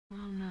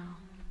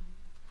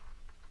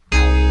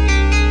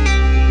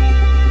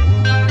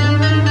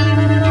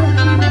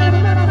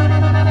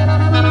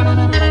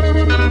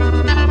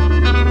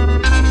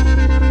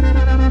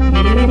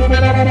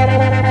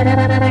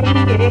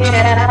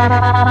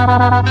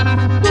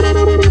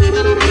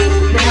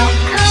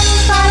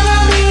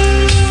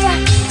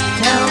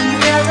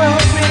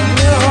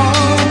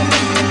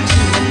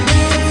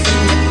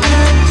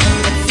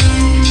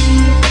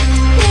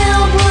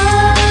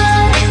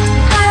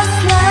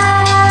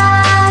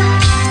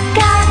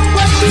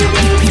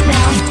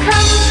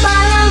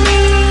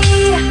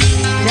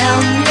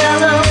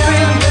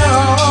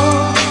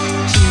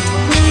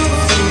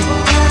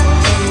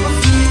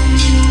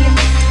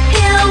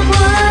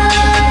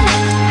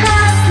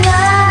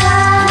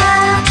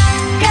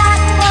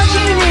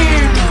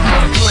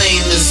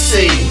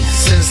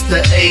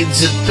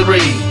To 3.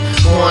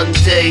 One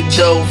day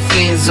dope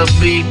fiends will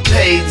be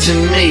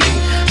paging me.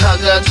 I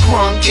got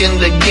crunk in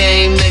the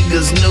game,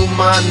 niggas knew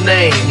my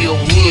name. You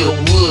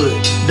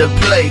would, the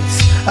place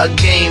I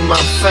gained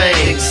my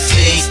fame.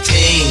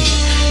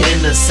 16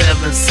 in the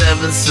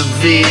 7-7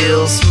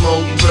 Seville,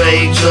 smoke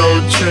gray,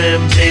 gold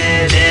trim,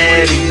 big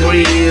daddy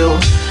real.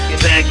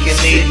 Back in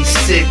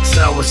 86,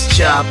 I was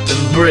chopping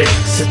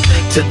bricks.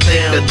 To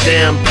think a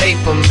damn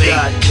paper made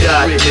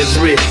got me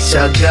rich.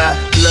 I got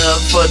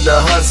love for the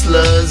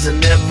hustlers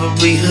in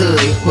every hood.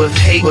 With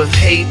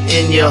hate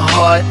in your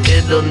heart,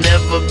 it'll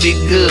never be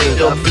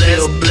good. I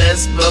feel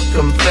blessed, but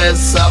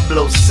confess I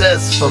blow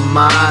cess for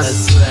mine.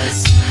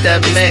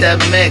 That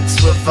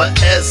mix with a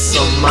S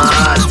on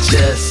my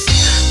chest.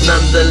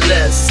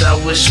 Nonetheless, I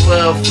wish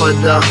well for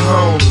the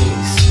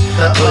homies.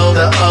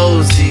 The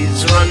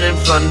Ozies running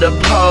from the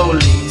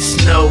police,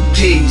 no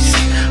peace.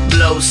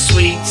 Blow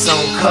sweets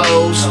on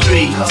cold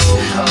streets.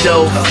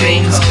 Dope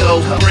fiends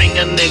go bring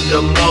a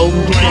nigga more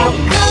green.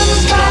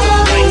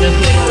 Bring a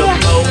nigga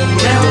more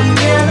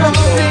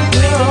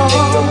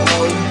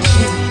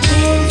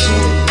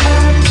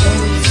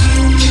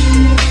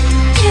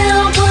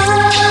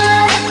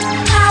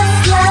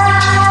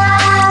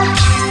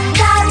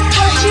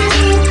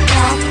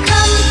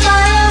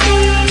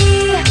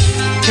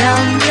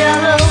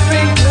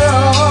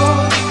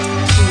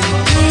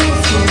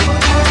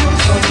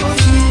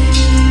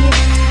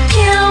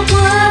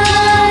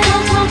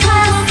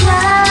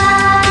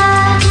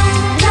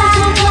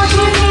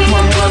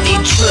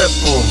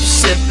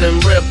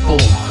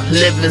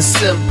living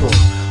simple,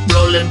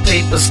 rolling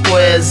paper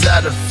squares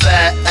out of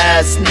fat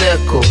ass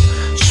nickel.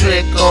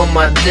 Trick on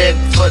my dick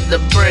for the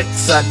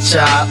bricks I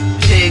chop.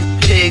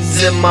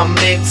 Pigs in my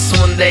mix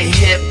when they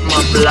hit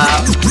my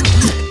block.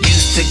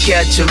 Used to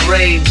catch a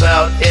rave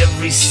out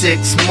every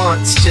 6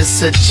 months just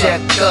to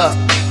check up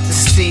to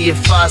see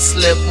if I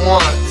slip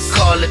once.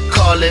 Call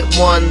it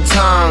one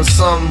time,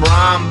 some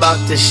rhyme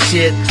about the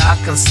shit. I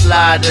can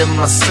slide in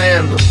my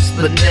sandals,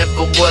 but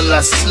never will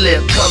I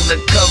slip.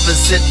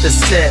 Covers hit the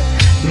set.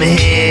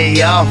 Man,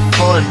 y'all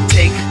fun,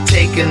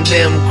 taking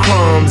them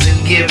crumbs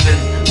and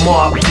giving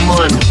Mark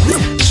money.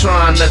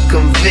 Trying to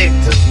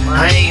convict him,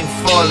 I ain't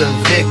falling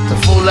victim.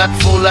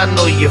 Fool, I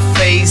know your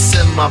face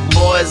and my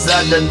boys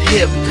I done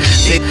hipped.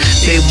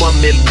 They want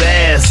me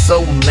bad,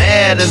 so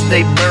mad as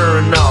they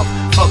burn off.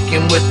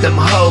 Fucking with them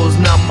hoes,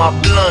 now my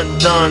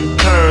blunt done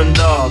turned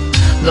off.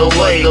 The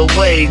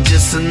way,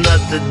 just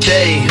another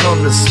day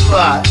on the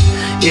spot.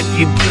 If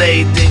you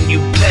play, then you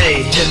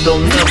pay. It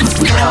don't never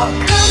stop.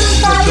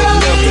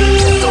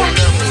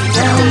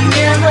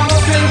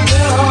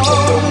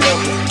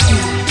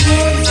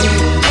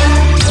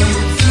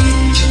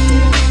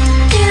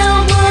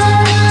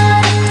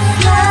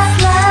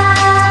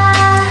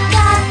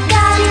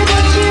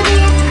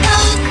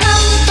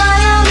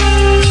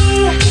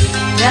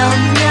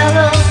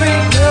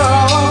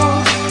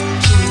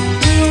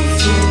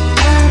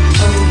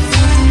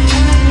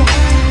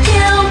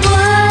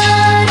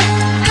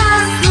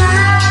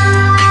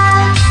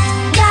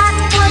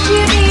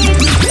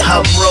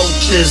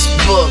 This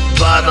book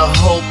by the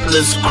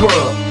hopeless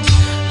crook,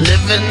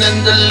 living in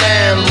the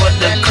land where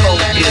the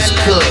coke is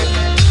cooked,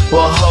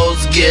 where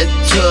hoes get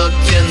took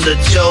and the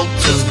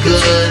jokes is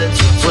good,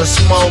 where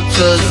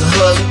smokers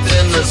hooked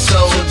in the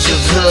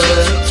soldier's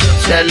hood.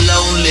 That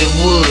lonely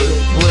wood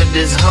where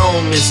this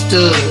homie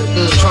stood,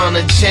 trying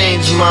to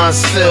change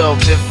myself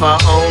if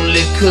I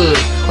only could.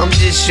 I'm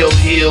just your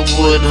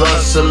Hillwood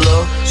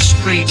hustler,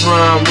 street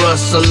rhyme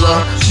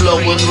rustler,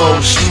 blowing more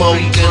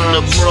smoke than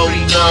a broke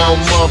down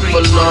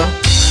muffler.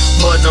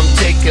 But I'm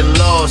taking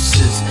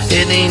losses.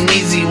 It ain't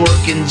easy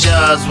working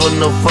jobs with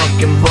no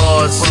fucking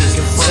bosses.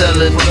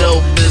 Selling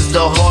dope is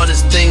the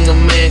hardest thing a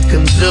man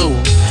can do.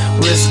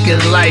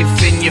 Risking life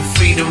and your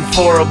freedom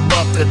for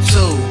 $1 or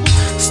 $2.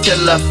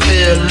 Still I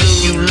feel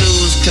you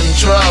lose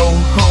control.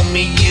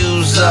 Homie,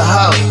 use a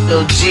hoe.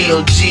 The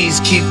GOGs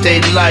keep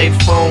their life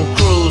on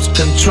cruise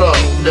control.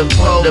 The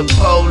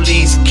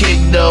police kick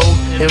though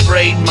and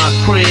raid my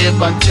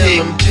crib. I'm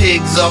taking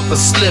pigs off of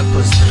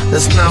slippers.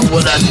 That's not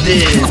what I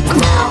did.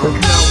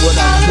 That's not what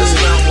I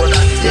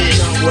did.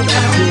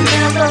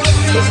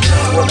 That's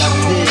not what I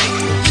did.